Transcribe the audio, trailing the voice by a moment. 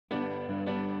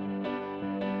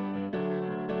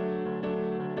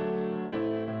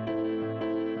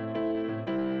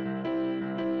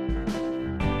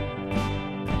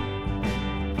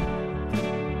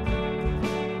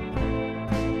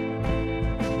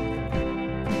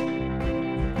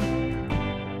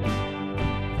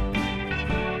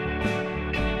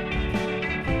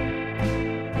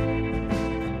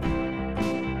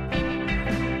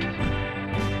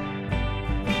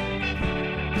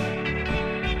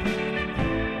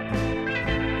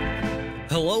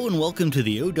Hello and welcome to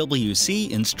the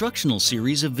OWC instructional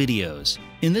series of videos.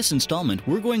 In this installment,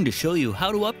 we're going to show you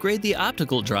how to upgrade the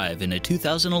optical drive in a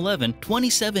 2011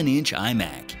 27-inch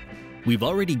iMac. We've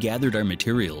already gathered our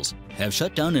materials, have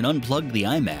shut down and unplugged the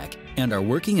iMac, and are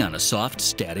working on a soft,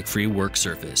 static-free work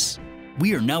surface.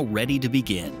 We are now ready to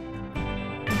begin.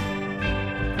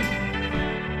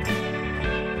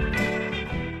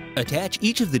 Attach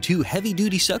each of the two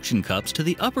heavy-duty suction cups to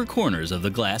the upper corners of the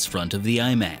glass front of the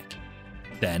iMac.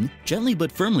 Then, gently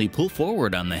but firmly pull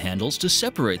forward on the handles to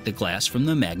separate the glass from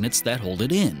the magnets that hold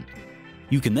it in.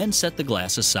 You can then set the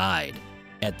glass aside.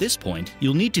 At this point,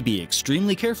 you'll need to be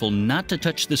extremely careful not to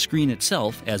touch the screen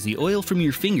itself, as the oil from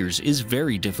your fingers is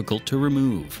very difficult to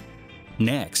remove.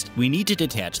 Next, we need to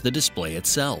detach the display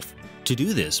itself. To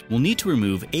do this, we'll need to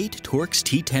remove 8 Torx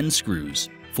T10 screws,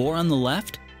 4 on the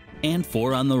left and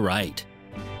 4 on the right.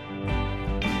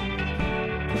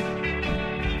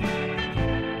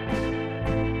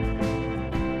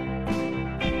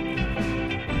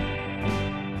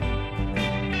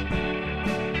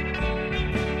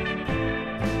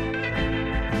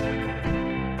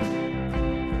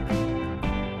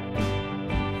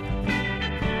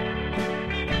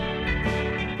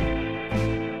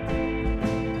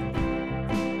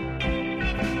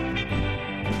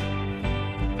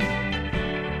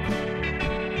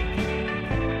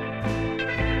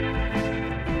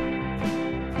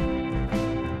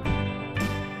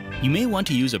 You may want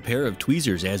to use a pair of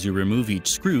tweezers as you remove each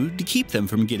screw to keep them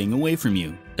from getting away from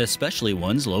you, especially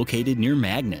ones located near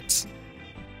magnets.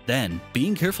 Then,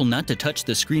 being careful not to touch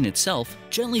the screen itself,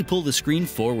 gently pull the screen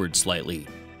forward slightly.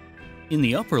 In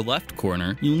the upper left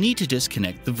corner, you'll need to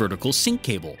disconnect the vertical sync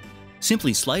cable.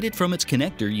 Simply slide it from its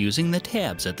connector using the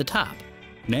tabs at the top.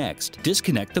 Next,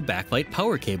 disconnect the backlight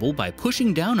power cable by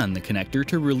pushing down on the connector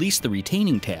to release the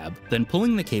retaining tab, then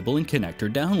pulling the cable and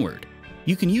connector downward.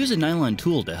 You can use a nylon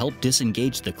tool to help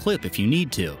disengage the clip if you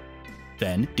need to.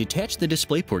 Then, detach the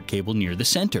DisplayPort cable near the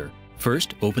center.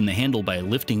 First, open the handle by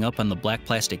lifting up on the black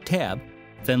plastic tab,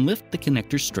 then lift the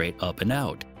connector straight up and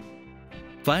out.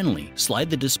 Finally, slide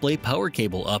the display power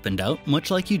cable up and out much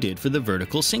like you did for the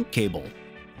vertical sync cable.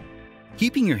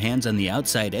 Keeping your hands on the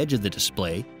outside edge of the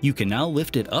display, you can now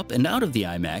lift it up and out of the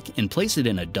iMac and place it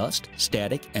in a dust,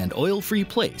 static, and oil-free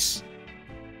place.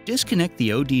 Disconnect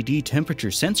the ODD temperature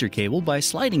sensor cable by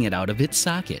sliding it out of its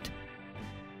socket.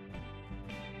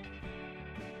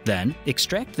 Then,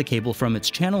 extract the cable from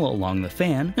its channel along the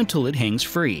fan until it hangs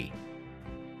free.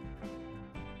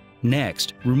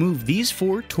 Next, remove these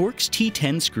 4 Torx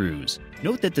T10 screws.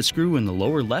 Note that the screw in the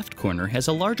lower left corner has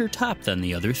a larger top than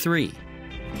the other 3.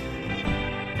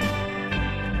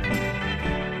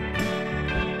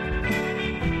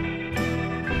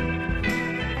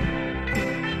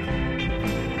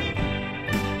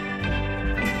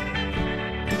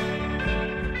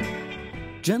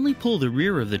 Gently pull the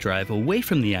rear of the drive away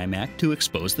from the iMac to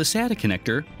expose the SATA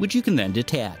connector, which you can then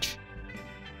detach.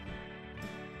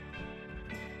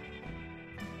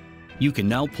 You can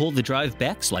now pull the drive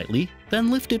back slightly,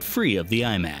 then lift it free of the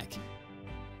iMac.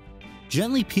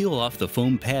 Gently peel off the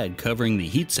foam pad covering the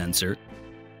heat sensor,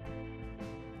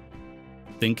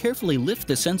 then carefully lift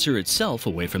the sensor itself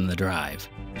away from the drive.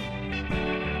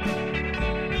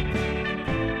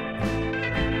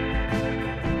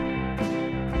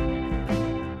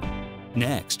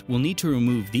 Next, we'll need to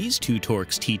remove these 2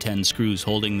 Torx T10 screws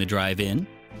holding the drive in.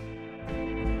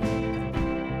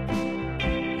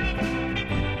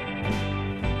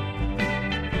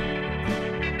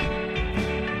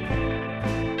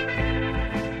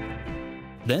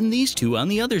 Then these 2 on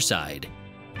the other side.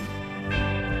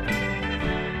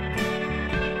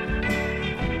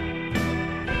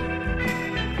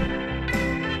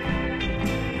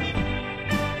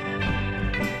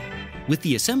 With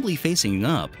the assembly facing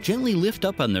up, gently lift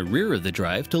up on the rear of the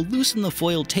drive to loosen the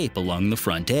foil tape along the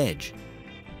front edge.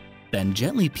 Then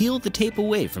gently peel the tape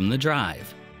away from the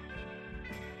drive.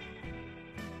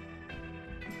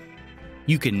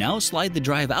 You can now slide the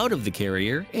drive out of the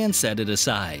carrier and set it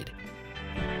aside.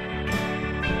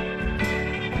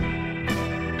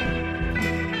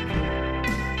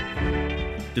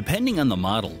 Depending on the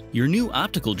model, your new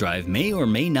optical drive may or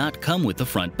may not come with the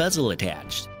front bezel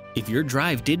attached. If your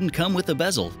drive didn't come with a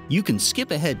bezel, you can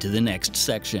skip ahead to the next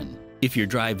section. If your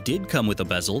drive did come with a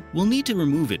bezel, we'll need to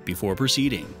remove it before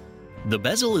proceeding. The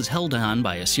bezel is held on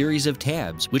by a series of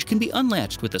tabs which can be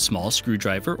unlatched with a small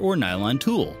screwdriver or nylon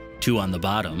tool, 2 on the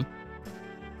bottom,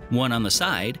 1 on the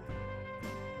side,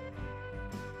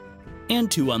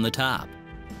 and 2 on the top.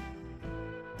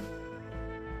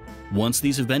 Once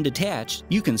these have been detached,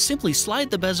 you can simply slide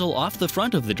the bezel off the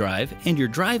front of the drive and your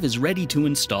drive is ready to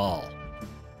install.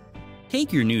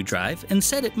 Take your new drive and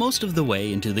set it most of the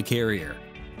way into the carrier.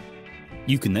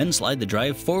 You can then slide the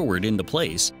drive forward into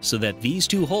place so that these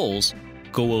two holes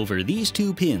go over these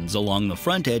two pins along the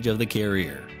front edge of the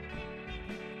carrier.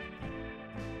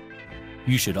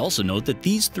 You should also note that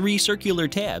these three circular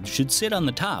tabs should sit on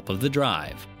the top of the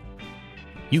drive.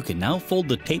 You can now fold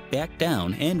the tape back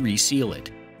down and reseal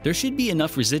it. There should be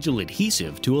enough residual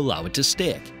adhesive to allow it to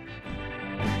stick.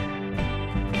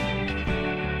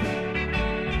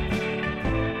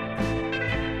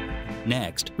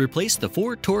 Next, replace the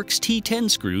 4 Torx T10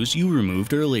 screws you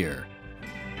removed earlier.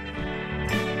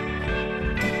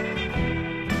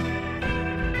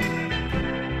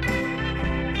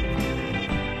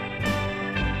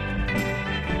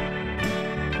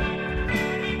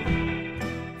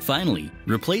 Finally,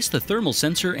 replace the thermal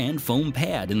sensor and foam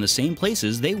pad in the same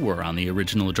places they were on the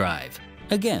original drive.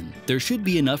 Again, there should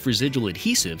be enough residual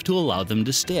adhesive to allow them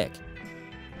to stick.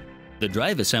 The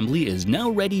drive assembly is now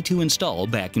ready to install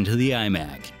back into the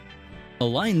iMac.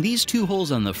 Align these two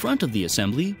holes on the front of the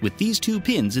assembly with these two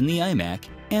pins in the iMac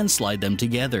and slide them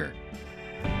together.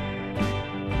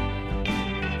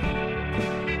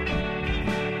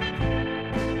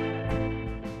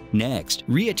 Next,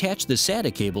 reattach the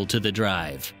SATA cable to the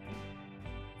drive.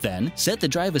 Then, set the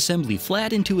drive assembly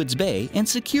flat into its bay and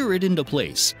secure it into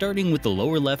place, starting with the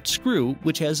lower left screw,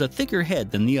 which has a thicker head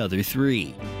than the other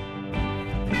three.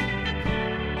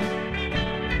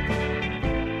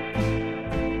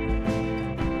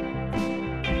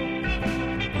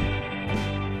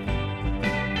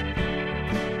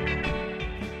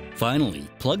 Finally,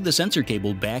 plug the sensor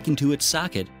cable back into its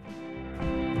socket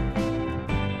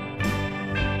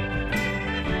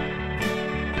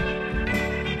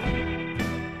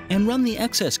and run the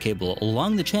excess cable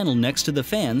along the channel next to the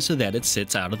fan so that it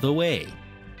sits out of the way.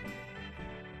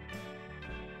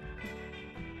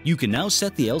 You can now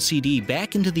set the LCD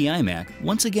back into the iMac,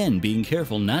 once again being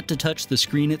careful not to touch the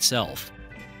screen itself.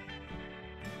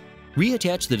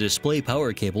 Reattach the display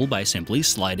power cable by simply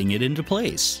sliding it into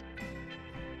place.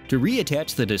 To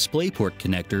reattach the DisplayPort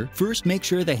connector, first make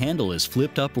sure the handle is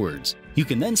flipped upwards. You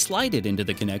can then slide it into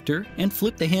the connector and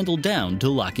flip the handle down to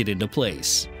lock it into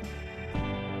place.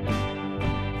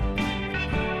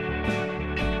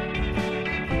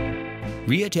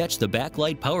 Reattach the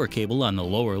backlight power cable on the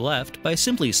lower left by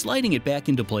simply sliding it back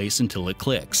into place until it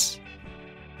clicks.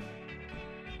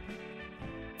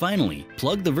 Finally,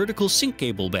 plug the vertical sync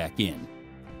cable back in.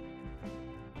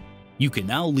 You can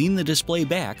now lean the display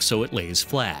back so it lays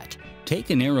flat. Take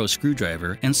a narrow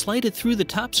screwdriver and slide it through the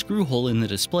top screw hole in the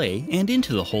display and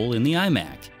into the hole in the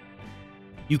iMac.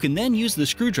 You can then use the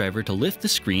screwdriver to lift the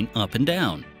screen up and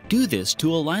down. Do this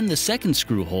to align the second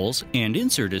screw holes and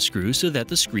insert a screw so that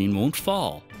the screen won't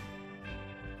fall.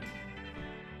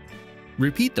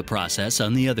 Repeat the process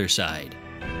on the other side.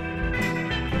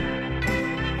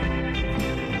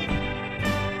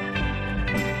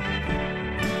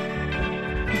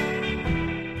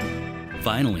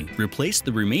 Finally, replace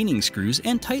the remaining screws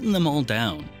and tighten them all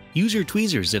down. Use your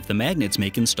tweezers if the magnets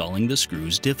make installing the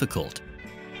screws difficult.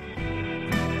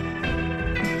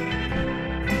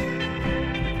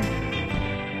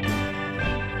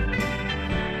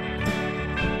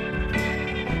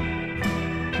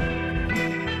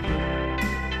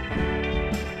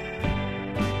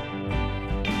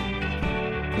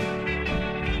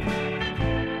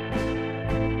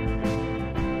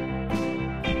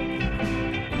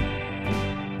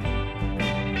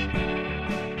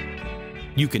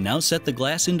 You can now set the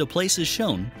glass into place as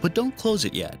shown, but don't close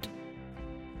it yet.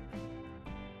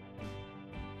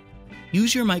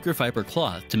 Use your microfiber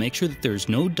cloth to make sure that there's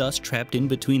no dust trapped in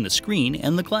between the screen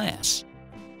and the glass.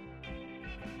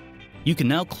 You can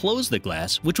now close the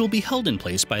glass, which will be held in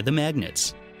place by the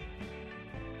magnets.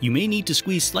 You may need to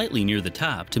squeeze slightly near the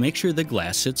top to make sure the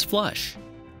glass sits flush.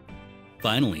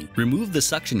 Finally, remove the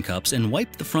suction cups and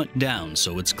wipe the front down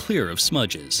so it's clear of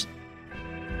smudges.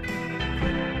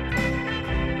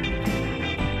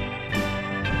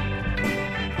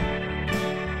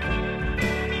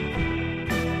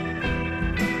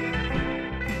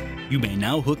 You may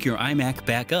now hook your iMac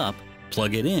back up,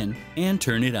 plug it in, and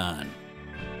turn it on.